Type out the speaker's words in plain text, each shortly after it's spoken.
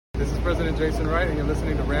This is President Jason Wright, and you're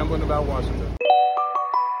listening to Rambling About Washington.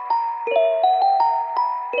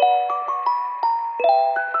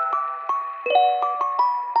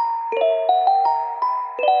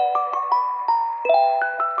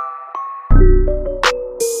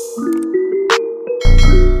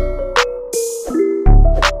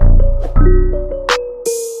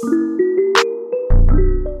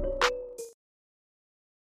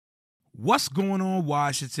 What's going on,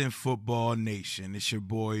 Washington Football Nation? It's your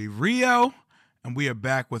boy Rio, and we are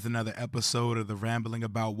back with another episode of the Rambling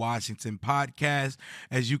About Washington podcast.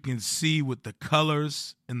 As you can see with the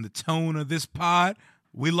colors and the tone of this pod,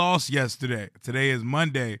 we lost yesterday. Today is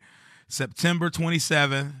Monday, September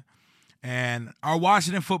 27th, and our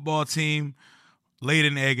Washington football team laid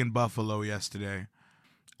an egg in Buffalo yesterday.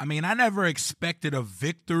 I mean, I never expected a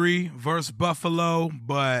victory versus Buffalo,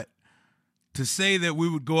 but to say that we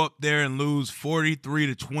would go up there and lose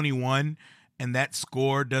 43-21 and that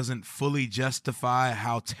score doesn't fully justify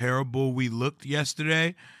how terrible we looked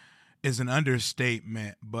yesterday is an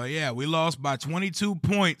understatement. But yeah, we lost by 22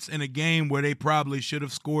 points in a game where they probably should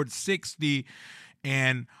have scored 60,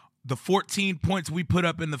 and the 14 points we put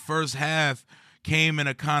up in the first half came in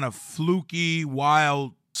a kind of fluky,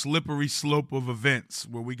 wild, slippery slope of events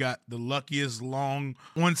where we got the luckiest long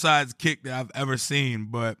onside kick that I've ever seen.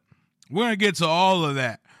 But we're going to get to all of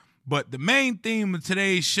that. But the main theme of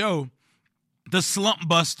today's show, the slump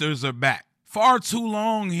busters are back. Far too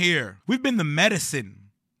long here. We've been the medicine,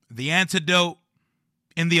 the antidote,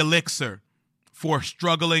 and the elixir for a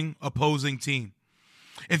struggling opposing team.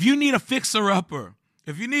 If you need a fixer-upper,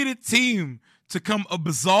 if you need a team to come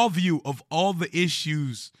absolve you of all the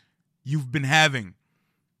issues you've been having,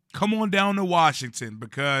 come on down to Washington,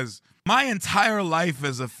 because my entire life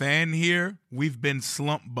as a fan here, we've been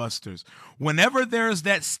slump busters. Whenever there's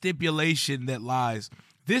that stipulation that lies,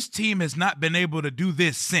 this team has not been able to do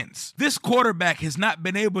this since. This quarterback has not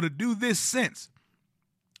been able to do this since.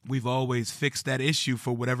 We've always fixed that issue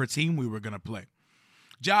for whatever team we were going to play.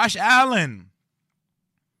 Josh Allen,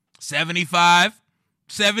 75,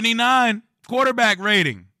 79 quarterback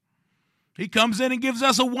rating. He comes in and gives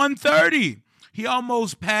us a 130. He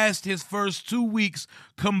almost passed his first 2 weeks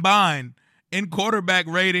combined in quarterback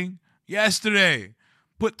rating yesterday.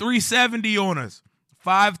 Put 370 on us,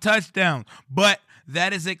 5 touchdowns. But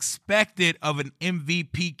that is expected of an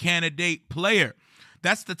MVP candidate player.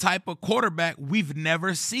 That's the type of quarterback we've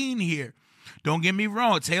never seen here. Don't get me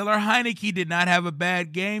wrong. Taylor Heinicke did not have a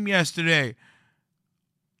bad game yesterday.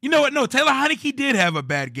 You know what? No, Taylor Heinicke did have a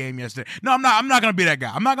bad game yesterday. No, I'm not going to be that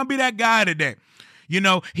guy. I'm not going to be that guy today. You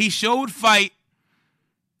know, he showed fight.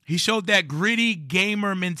 He showed that gritty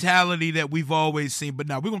gamer mentality that we've always seen. But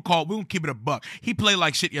now we're gonna keep it a buck. He played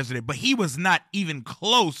like shit yesterday, but he was not even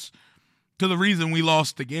close to the reason we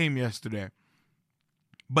lost the game yesterday.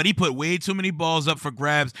 But he put way too many balls up for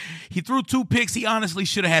grabs. He threw 2 picks. He honestly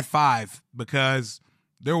should have had 5 because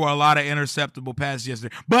there were a lot of interceptable passes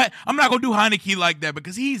yesterday. But I'm not gonna do Heinicke like that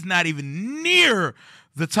because he's not even near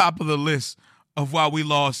the top of the list of why we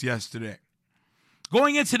lost yesterday.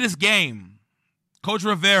 Going into this game, Coach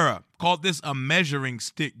Rivera called this a measuring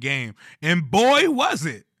stick game, and boy, was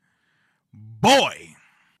it. Boy,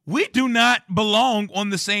 we do not belong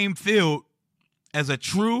on the same field as a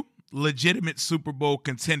true, legitimate Super Bowl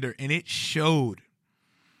contender, and it showed.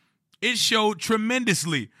 It showed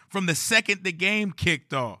tremendously from the second the game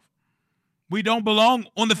kicked off. We don't belong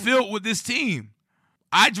on the field with this team.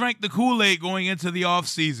 I drank the Kool-Aid going into the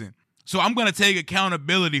offseason, so I'm going to take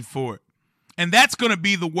accountability for it. And that's going to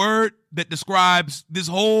be the word that describes this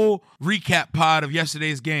whole recap pod of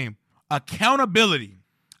yesterday's game. Accountability.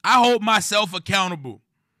 I hold myself accountable.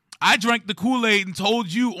 I drank the Kool-Aid and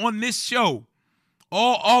told you on this show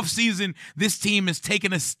all offseason this team has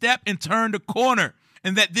taken a step and turned a corner,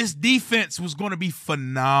 and that this defense was going to be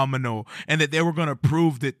phenomenal and that they were going to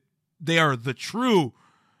prove that they are the true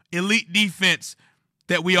elite defense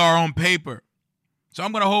that we are on paper. So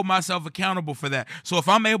I'm going to hold myself accountable for that. So if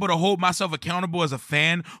I'm able to hold myself accountable as a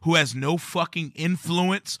fan who has no fucking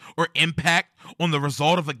influence or impact on the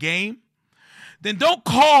result of a game, then don't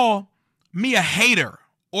call me a hater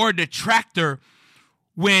or a detractor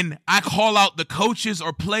when I call out the coaches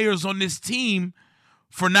or players on this team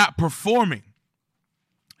for not performing.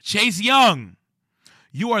 Chase Young,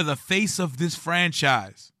 you are the face of this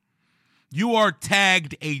franchise. You are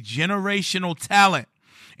tagged a generational talent.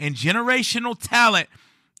 And generational talent,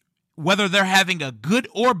 whether they're having a good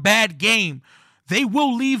or bad game, they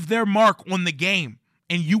will leave their mark on the game.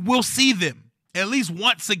 And you will see them at least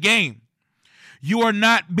once a game. You are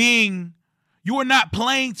not playing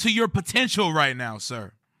to your potential right now,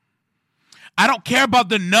 sir. I don't care about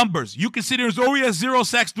the numbers. You can sit here and say, oh, he has 0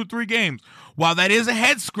 sacks through 3 games. While that is a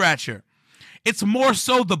head scratcher, it's more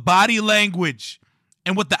so the body language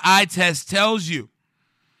and what the eye test tells you.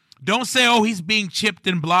 Don't say, oh, he's being chipped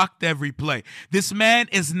and blocked every play. This man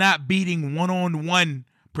is not beating one-on-one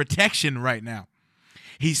protection right now.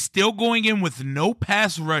 He's still going in with no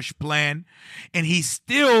pass rush plan, and he's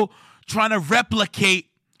still trying to replicate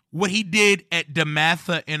what he did at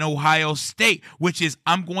DeMatha in Ohio State, which is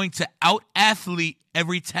I'm going to out-athlete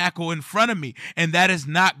every tackle in front of me, and that is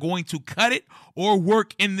not going to cut it or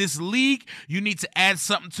work in this league. You need to add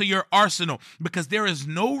something to your arsenal, because there is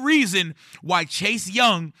no reason why Chase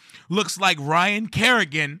Young looks like Ryan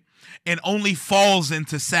Kerrigan and only falls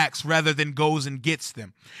into sacks rather than goes and gets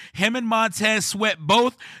them. Him and Montez Sweat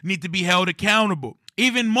both need to be held accountable.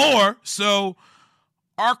 Even more so,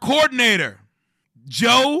 our coordinator,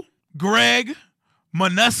 Joe Greg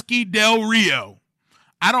Manusky Del Rio.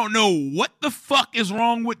 I don't know what the fuck is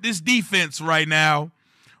wrong with this defense right now,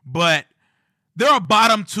 but they're a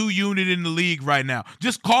bottom 2 unit in the league right now.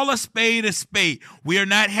 Just call a spade a spade. We are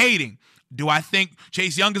not hating. Do I think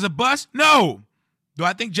Chase Young is a bust? No. Do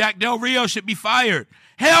I think Jack Del Rio should be fired?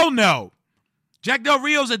 Hell no. Jack Del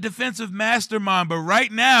Rio's a defensive mastermind, but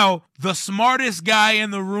right now, the smartest guy in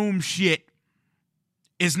the room shit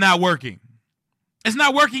is not working. It's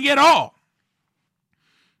not working at all.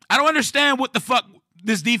 I don't understand what the fuck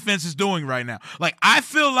this defense is doing right now. Like, I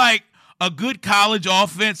feel like a good college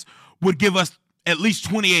offense would give us at least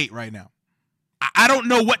 28 right now. I don't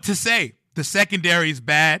know what to say. The secondary is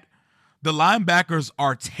bad. The linebackers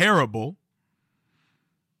are terrible.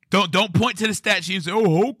 Don't point to the stat sheet and say, oh,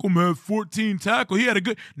 Holcomb had 14 tackles. He had a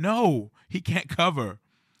good... No, he can't cover.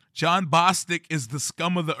 John Bostic is the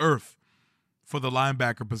scum of the earth for the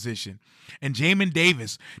linebacker position. And Jamin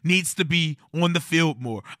Davis needs to be on the field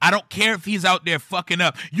more. I don't care if he's out there fucking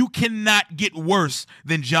up. You cannot get worse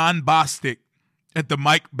than John Bostic at the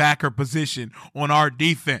Mike Backer position on our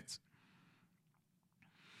defense.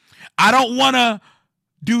 I don't want to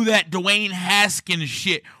do that Dwayne Haskins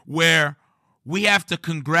shit where we have to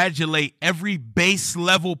congratulate every base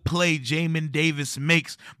level play Jamin Davis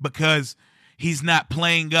makes because he's not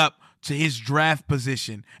playing up to his draft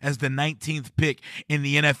position as the 19th pick in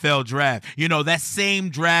the NFL draft. You know, that same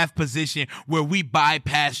draft position where we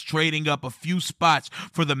bypass trading up a few spots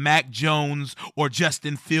for the Mac Jones or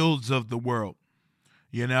Justin Fields of the world.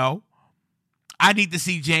 You know, I need to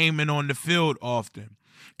see Jamin on the field often.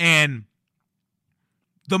 And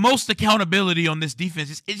the most accountability on this defense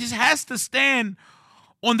is it just has to stand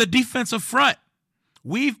on the defensive front.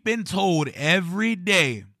 We've been told every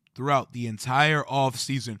day throughout the entire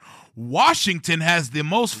offseason, Washington has the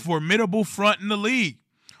most formidable front in the league.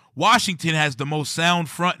 Washington has the most sound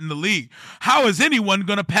front in the league. How is anyone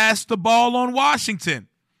going to pass the ball on Washington?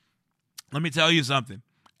 Let me tell you something.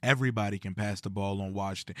 Everybody can pass the ball on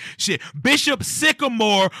Washington. Shit, Bishop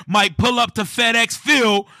Sycamore might pull up to FedEx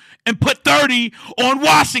Field and put 30 on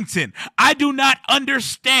Washington. I do not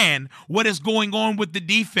understand what is going on with the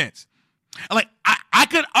defense. Like, I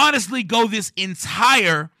could honestly go this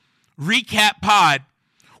entire recap pod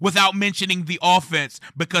without mentioning the offense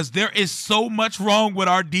because there is so much wrong with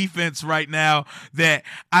our defense right now that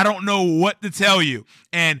I don't know what to tell you.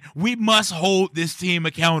 And we must hold this team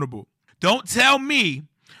accountable. Don't tell me,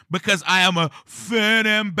 because I am a fan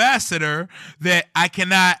ambassador, that I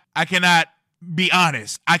cannot be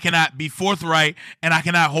honest. I cannot be forthright, and I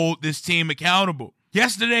cannot hold this team accountable.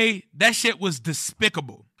 Yesterday, that shit was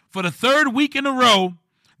despicable. For the third week in a row,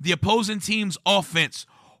 the opposing team's offense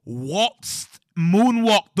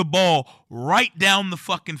moonwalked the ball right down the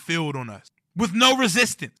fucking field on us with no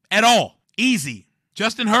resistance at all. Easy.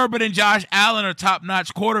 Justin Herbert and Josh Allen are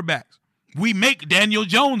top-notch quarterbacks. We make Daniel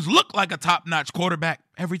Jones look like a top-notch quarterback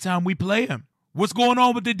every time we play him. What's going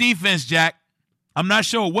on with the defense, Jack? I'm not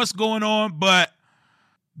sure what's going on, but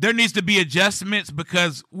there needs to be adjustments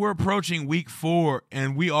because we're approaching week 4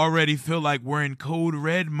 and we already feel like we're in code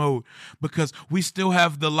red mode because we still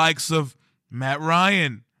have the likes of Matt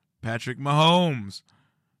Ryan, Patrick Mahomes,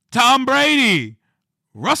 Tom Brady,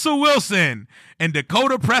 Russell Wilson, and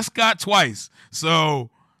Dakota Prescott twice.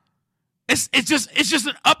 So it's just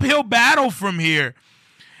an uphill battle from here.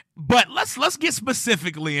 But let's get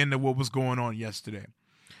specifically into what was going on yesterday.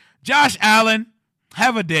 Josh Allen,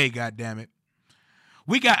 have a day, goddammit.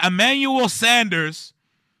 We got Emmanuel Sanders,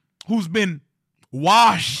 who's been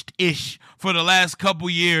washed-ish for the last couple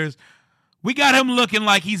years. We got him looking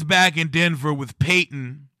like he's back in Denver with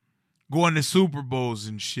Peyton going to Super Bowls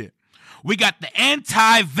and shit. We got the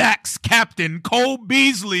anti-vax captain, Cole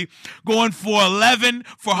Beasley, going for 11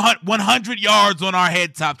 for 100 yards on our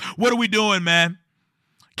head tops. What are we doing, man?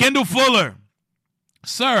 Kendall Fuller,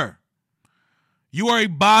 Sir, you are a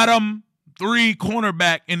bottom 3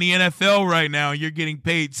 cornerback in the NFL right now. You're getting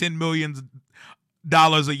paid $10 million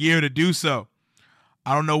a year to do so.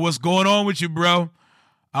 I don't know what's going on with you, bro.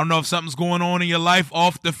 I don't know if something's going on in your life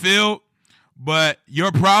off the field, but you're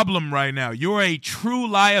a problem right now. You're a true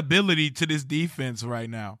liability to this defense right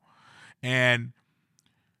now. And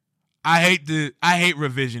I hate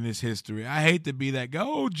revisionist history. I hate to be that guy.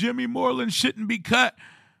 Oh, Jimmy Moreland shouldn't be cut.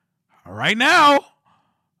 Right now,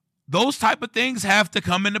 those type of things have to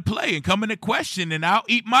come into play and come into question, and I'll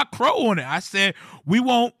eat my crow on it. I said we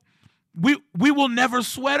will never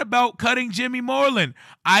sweat about cutting Jimmy Moreland.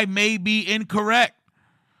 I may be incorrect,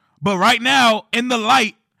 but right now, in the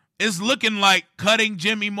light, it's looking like cutting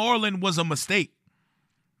Jimmy Moreland was a mistake.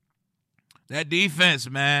 That defense,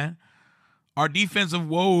 man, our defensive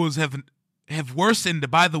woes have worsened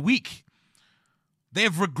by the week. They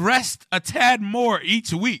have regressed a tad more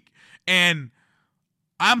each week, and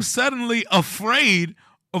I'm suddenly afraid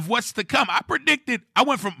of what's to come. I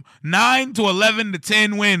went from 9 to 11 to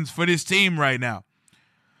 10 wins for this team right now.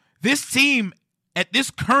 This team, at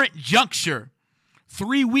this current juncture,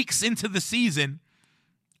 3 weeks into the season,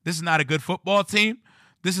 this is not a good football team.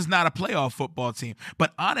 This is not a playoff football team.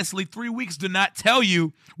 But honestly, 3 weeks do not tell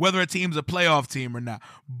you whether a team's a playoff team or not.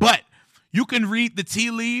 But you can read the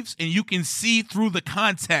tea leaves and you can see through the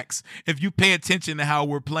context if you pay attention to how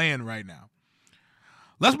we're playing right now.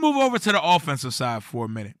 Let's move over to the offensive side for a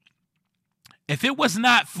minute. If it was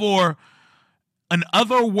not for an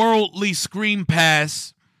otherworldly screen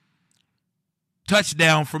pass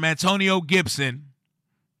touchdown from Antonio Gibson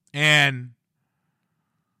and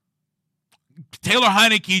Taylor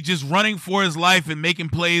Heinicke just running for his life and making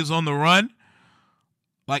plays on the run,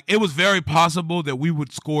 like, it was very possible that we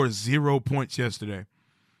would score 0 points yesterday.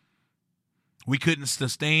 We couldn't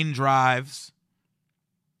sustain drives.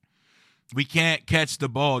 We can't catch the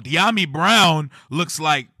ball. Dyami Brown looks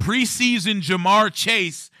like preseason Jamar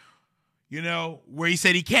Chase, where he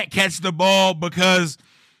said he can't catch the ball because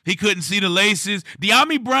he couldn't see the laces.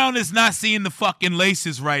 Dyami Brown is not seeing the fucking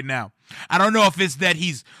laces right now. I don't know if it's that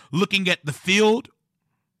he's looking at the field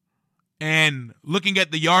and looking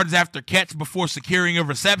at the yards after catch before securing a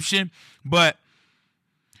reception, but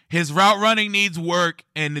his route running needs work,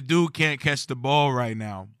 and the dude can't catch the ball right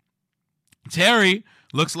now. Terry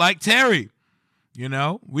looks like Terry.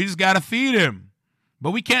 We just got to feed him.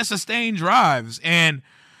 But we can't sustain drives. And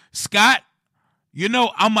Scott,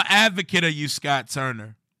 I'm an advocate of you, Scott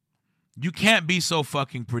Turner. You can't be so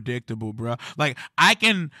fucking predictable, bro. I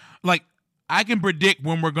can predict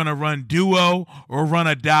when we're going to run duo or run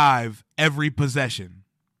a dive every possession.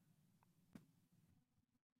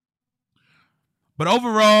 But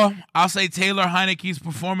overall, I'll say Taylor Heinicke's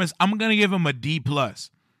performance, I'm going to give him a D+.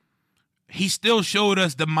 He still showed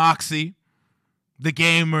us the moxie, the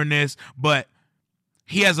gamerness, but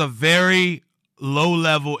he has a very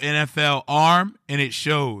low-level NFL arm, and it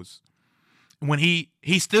shows. When he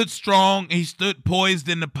stood strong, he stood poised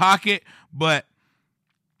in the pocket, but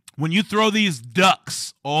when you throw these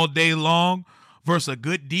ducks all day long versus a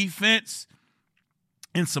good defense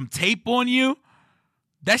and some tape on you,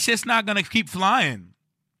 that's just not going to keep flying.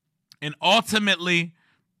 And ultimately,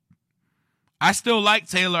 I still like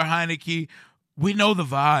Taylor Heinicke. We know the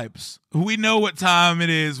vibes. We know what time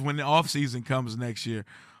it is when the offseason comes next year.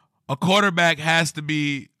 A quarterback has to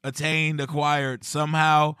be acquired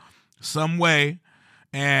somehow, some way.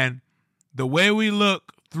 And the way we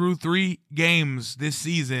look through 3 games this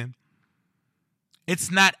season,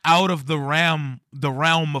 it's not out of the realm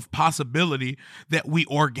of possibility that we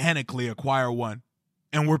organically acquire one.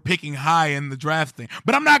 And we're picking high in the draft thing.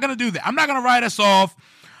 But I'm not going to do that. I'm not going to write us off.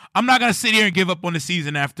 I'm not going to sit here and give up on the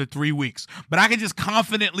season after 3 weeks. But I can just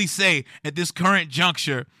confidently say at this current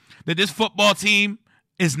juncture that this football team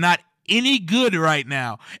is not any good right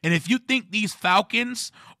now. And if you think these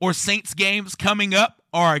Falcons or Saints games coming up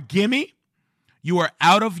are a gimme, you are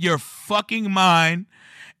out of your fucking mind,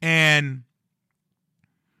 and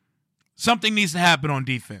something needs to happen on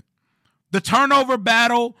defense. The turnover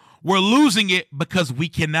battle, we're losing it because we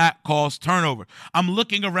cannot cause turnover. I'm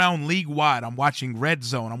looking around league-wide. I'm watching Red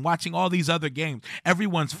Zone. I'm watching all these other games.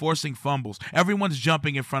 Everyone's forcing fumbles. Everyone's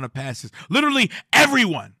jumping in front of passes. Literally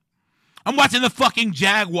everyone. I'm watching the fucking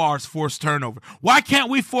Jaguars force turnover. Why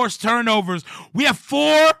can't we force turnovers? We have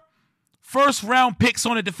 4 first-round picks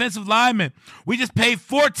on a defensive lineman. We just paid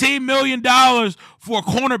 $14 million for a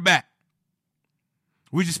cornerback.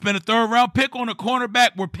 We just spent a 3rd-round pick on a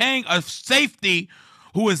cornerback. We're paying a safety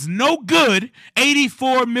who is no good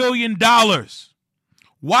 $84 million.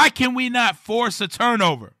 Why can we not force a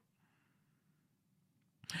turnover?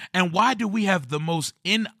 And why do we have the most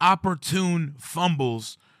inopportune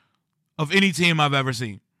fumbles of any team I've ever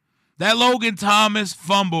seen? That Logan Thomas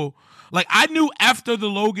fumble, like I knew after the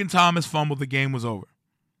Logan Thomas fumble, the game was over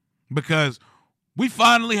because we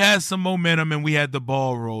finally had some momentum and we had the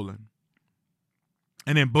ball rolling.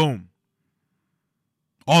 And then boom,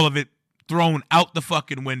 all of it thrown out the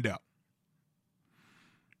fucking window.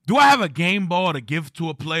 Do I have a game ball to give to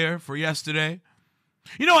a player for yesterday?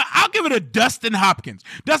 You know what? I'll give it to Dustin Hopkins.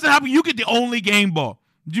 Dustin Hopkins, you get the only game ball.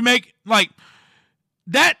 Did you make like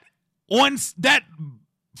that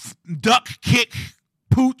duck kick,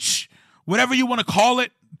 pooch, whatever you want to call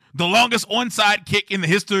it, the longest onside kick in the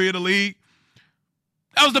history of the league?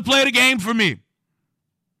 That was the play of the game for me.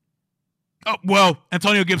 Oh, well,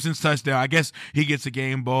 Antonio Gibson's touchdown. I guess he gets a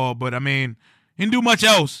game ball, but I mean, he didn't do much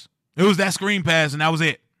else. It was that screen pass, and that was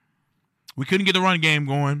it. We couldn't get the run game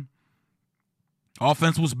going.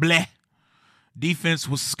 Offense was bleh. Defense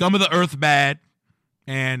was scum of the earth bad.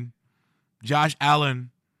 And Josh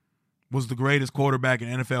Allen was the greatest quarterback in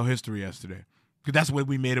NFL history yesterday. Because that's what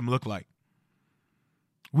we made him look like.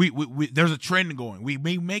 We there's a trend going. We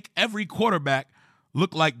may make every quarterback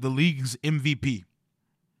look like the league's MVP.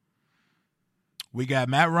 We got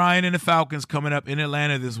Matt Ryan and the Falcons coming up in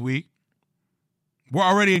Atlanta this week. We're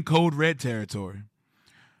already in code red territory.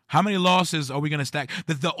 How many losses are we going to stack?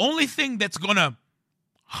 The only thing that's going to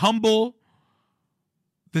humble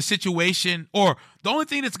the situation, or the only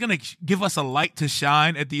thing that's going to give us a light to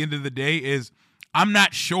shine at the end of the day, is I'm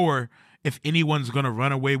not sure if anyone's going to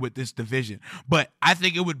run away with this division. But I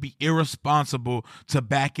think it would be irresponsible to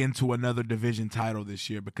back into another division title this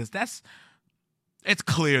year, because it's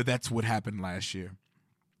clear that's what happened last year.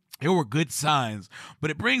 There were good signs,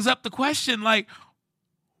 but it brings up the question, like,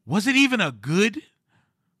 was it even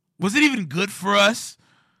good for us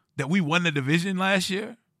that we won the division last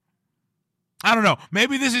year? I don't know.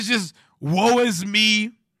 Maybe this is just woe is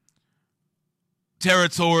me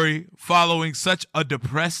territory following such a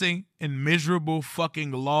depressing and miserable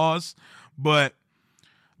fucking loss. But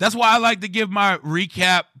that's why I like to give my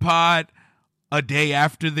recap pod a day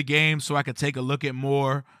after the game so I can take a look at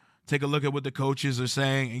what the coaches are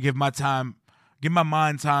saying, and give my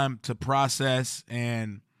mind time to process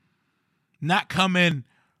and not come in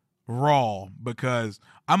raw, because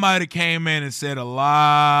I might have came in and said a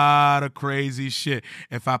lot of crazy shit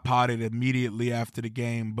if I potted immediately after the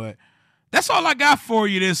game. But that's all I got for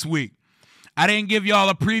you this week. I didn't give y'all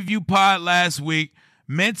a preview pod last week.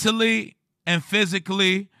 Mentally and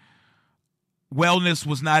physically, wellness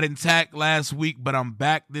was not intact last week, but I'm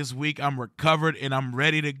back this week. I'm recovered and I'm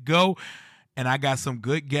ready to go. And I got some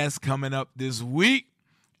good guests coming up this week.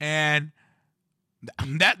 And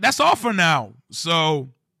that's all for now. So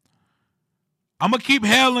I'm going to keep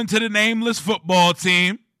hailing to the nameless football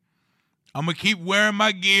team. I'm going to keep wearing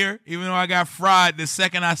my gear, even though I got fried the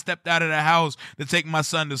second I stepped out of the house to take my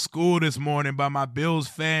son to school this morning by my Bills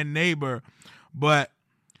fan neighbor. But,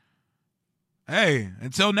 hey,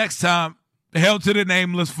 until next time, hail to the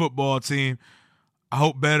nameless football team. I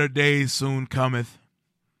hope better days soon cometh.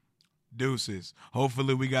 Deuces.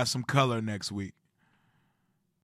 Hopefully we got some color next week.